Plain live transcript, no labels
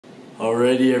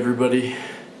Alrighty everybody,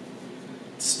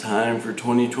 it's time for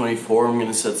 2024. I'm going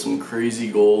to set some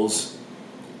crazy goals.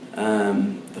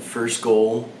 The first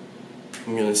goal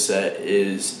I'm going to set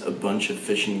is a bunch of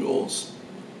fishing goals.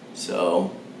 So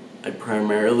I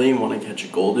primarily want to catch a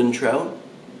golden trout,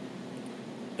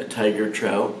 a tiger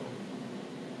trout,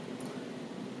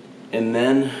 and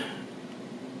then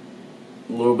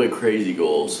a little bit crazy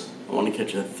goals. I want to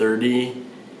catch a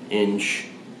 30-inch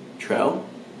trout,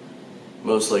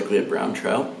 most likely a brown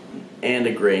trout, and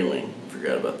a grayling.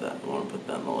 Forgot about that. I want to put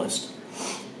that on the list.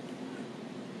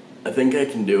 I think I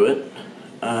can do it.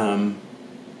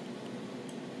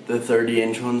 The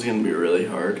 30-inch one's going to be really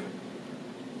hard.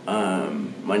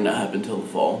 Might not happen till the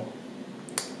fall.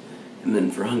 And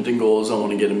then for hunting goals, I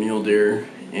want to get a mule deer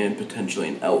and potentially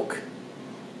an elk,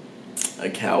 a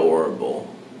cow, or a bull.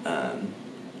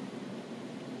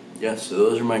 Yeah, so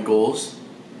those are my goals.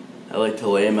 I like to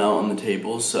lay them out on the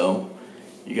table so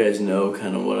you guys know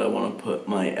kind of what I want to put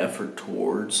my effort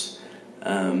towards.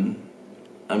 I'm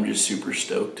just super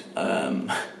stoked.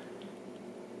 I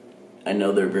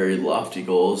know they're very lofty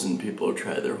goals and people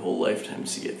try their whole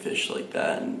lifetimes to get fish like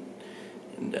that, and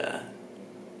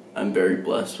I'm very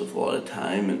blessed with a lot of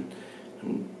time, and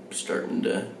I'm starting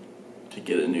to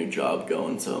get a new job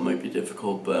going, so it might be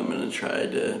difficult, but I'm going to try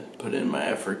to put in my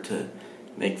effort to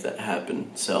make that happen.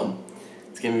 So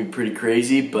it's going to be pretty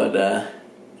crazy, but I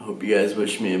hope you guys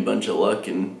wish me a bunch of luck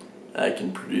and I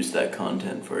can produce that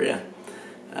content for you.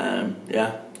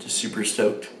 Yeah, just super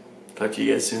stoked. Talk to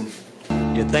you guys soon.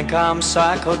 You think I'm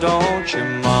psycho, don't you,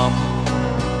 Mama?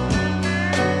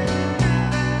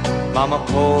 Mama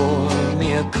poured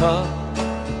me a cup.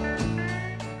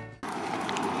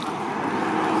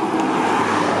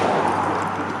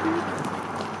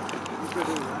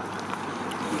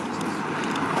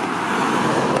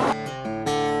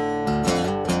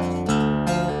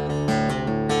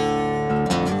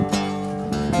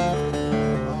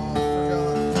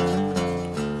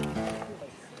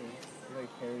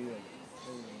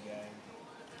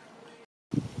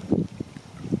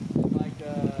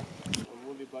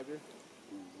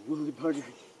 Woolly bugger.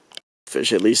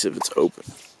 Fish, at least if it's open.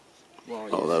 Well,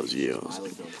 oh, that was you.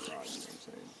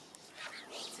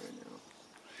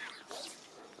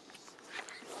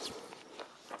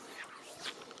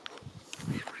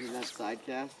 Isn't that side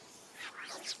cast?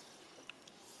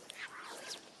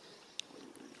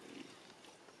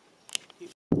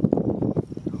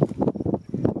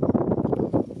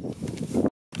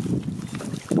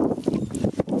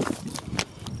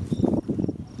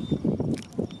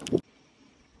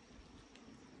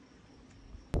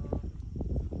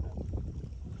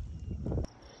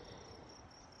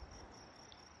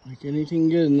 Like anything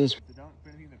good in this. Don't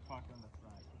put anything that popped on the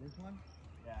front. This one?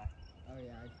 Yeah. Oh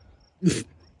yeah. It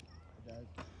does.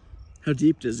 How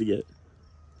deep does it get?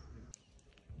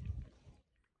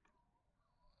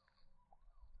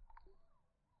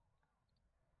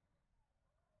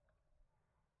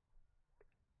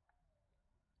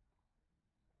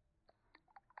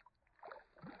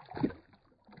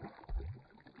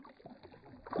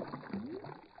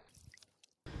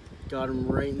 Got him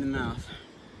right in the mouth.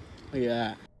 Look at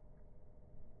that.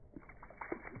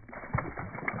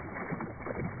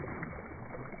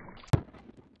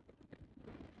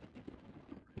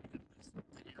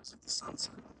 Videos of the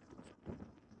sunset.